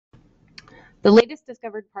The latest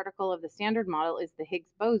discovered particle of the Standard Model is the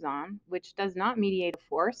Higgs boson, which does not mediate a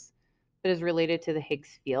force, but is related to the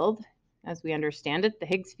Higgs field. As we understand it, the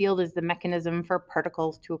Higgs field is the mechanism for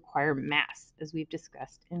particles to acquire mass, as we've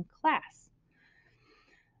discussed in class.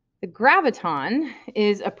 The graviton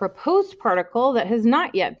is a proposed particle that has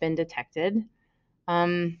not yet been detected.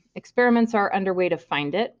 Experiments are underway to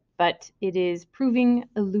find it, but it is proving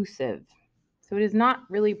elusive. So it is not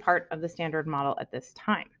really part of the Standard Model at this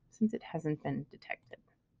time, since it hasn't been detected.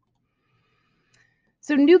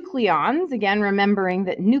 So nucleons, again, remembering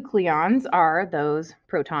that nucleons are those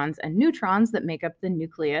protons and neutrons that make up the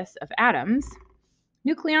nucleus of atoms.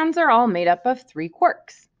 Nucleons are all made up of 3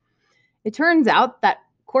 quarks. It turns out that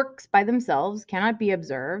quarks by themselves cannot be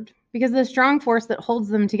observed because the strong force that holds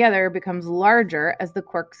them together becomes larger as the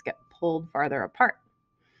quarks get pulled farther apart,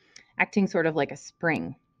 acting sort of like a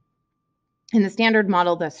spring. In the Standard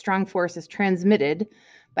Model, the strong force is transmitted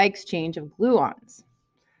by exchange of gluons.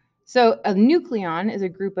 So a nucleon is a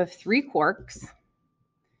group of 3 quarks.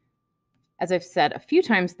 As I've said a few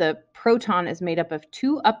times, the proton is made up of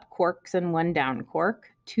 2 up quarks and 1 down quark,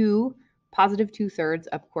 2 positive 2/3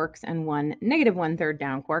 up quarks and 1 negative 1/3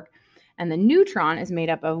 down quark. And the neutron is made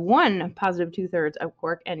up of 1 positive 2/3 up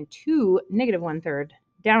quark and 2 negative 1/3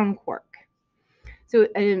 down quark. So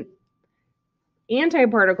an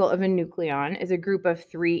antiparticle of a nucleon is a group of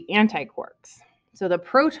 3 antiquarks. So the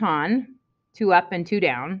proton, 2 up and 2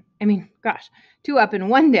 down, 2 up and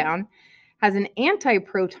 1 down, has an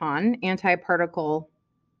antiproton, antiparticle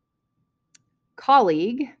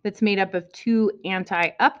colleague that's made up of 2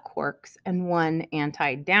 anti-up quarks and 1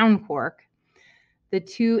 anti-down quark. The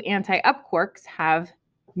 2 anti-up quarks have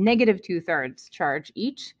negative 2/3 charge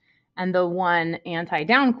each, and the 1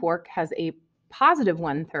 anti-down quark has a positive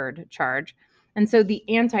 1/3 charge. And so the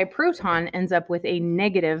antiproton ends up with a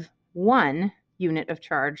negative 1 unit of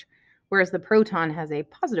charge, whereas the proton has a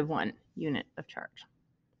positive 1 unit of charge.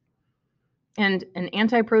 And an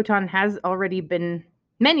antiproton has already been,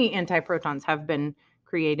 many antiprotons have been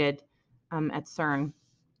created at CERN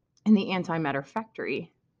in the antimatter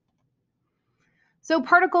factory. So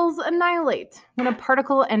particles annihilate. When a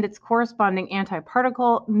particle and its corresponding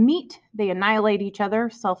antiparticle meet, they annihilate each other,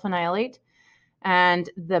 self-annihilate, and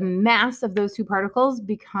the mass of those 2 particles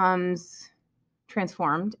becomes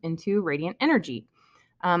transformed into radiant energy,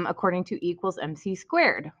 according to E = mc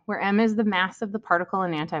squared, where m is the mass of the particle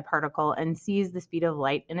and antiparticle, and c is the speed of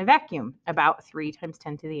light in a vacuum, about 3 ×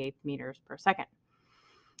 10⁸ meters per second.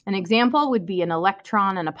 An example would be an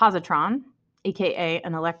electron and a positron, aka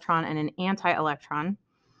an electron and an anti-electron,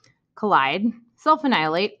 collide,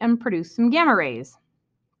 self-annihilate, and produce some gamma rays.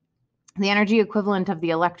 The energy equivalent of the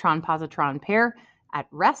electron-positron pair at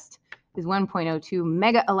rest is 1.02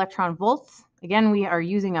 mega electron volts. Again, we are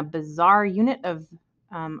using a bizarre unit of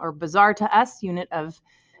or bizarre to us unit of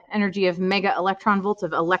energy of mega electron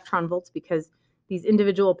volts because these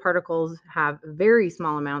individual particles have very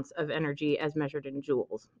small amounts of energy as measured in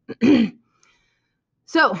joules.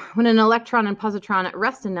 So when an electron and positron at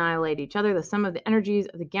rest annihilate each other, the sum of the energies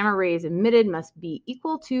of the gamma rays emitted must be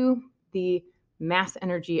equal to the mass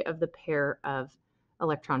energy of the pair of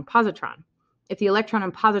electron-positron. If the electron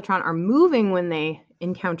and positron are moving when they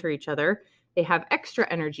encounter each other, they have extra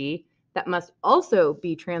energy that must also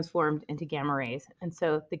be transformed into gamma rays. And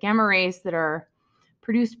so the gamma rays that are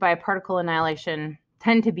produced by particle annihilation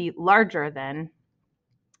tend to be larger than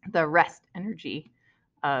the rest energy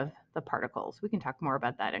of the particles. We can talk more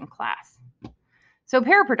about that in class. So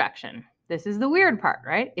pair production. This is the weird part,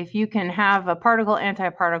 right? If you can have a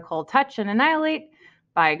particle-antiparticle touch and annihilate,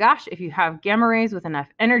 by gosh, if you have gamma rays with enough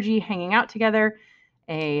energy hanging out together,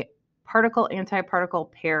 a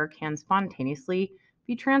particle-antiparticle pair can spontaneously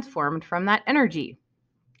be transformed from that energy.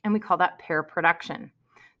 And we call that pair production.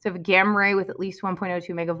 So if a gamma ray with at least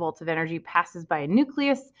 1.02 megavolts of energy passes by a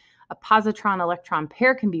nucleus, a positron-electron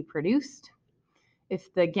pair can be produced.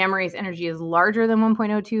 If the gamma ray's energy is larger than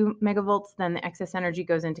 1.02 megavolts, then the excess energy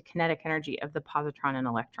goes into kinetic energy of the positron and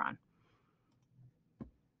electron.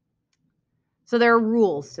 So there are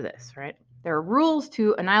rules to this, right? There are rules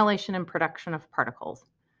to annihilation and production of particles.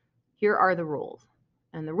 Here are the rules.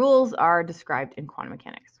 And the rules are described in quantum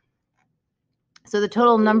mechanics. So the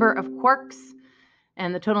total number of quarks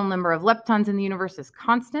and the total number of leptons in the universe is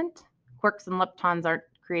constant. Quarks and leptons aren't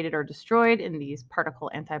created or destroyed in these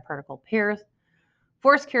particle-antiparticle pairs.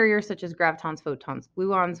 Force carriers such as gravitons, photons,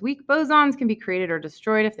 gluons, weak bosons can be created or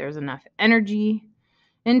destroyed if there's enough energy.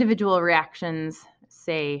 Individual reactions,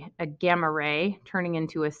 say a gamma ray turning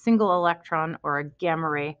into a single electron or a gamma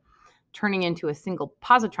ray turning into a single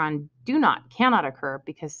positron, cannot occur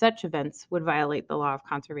because such events would violate the law of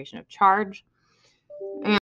conservation of charge.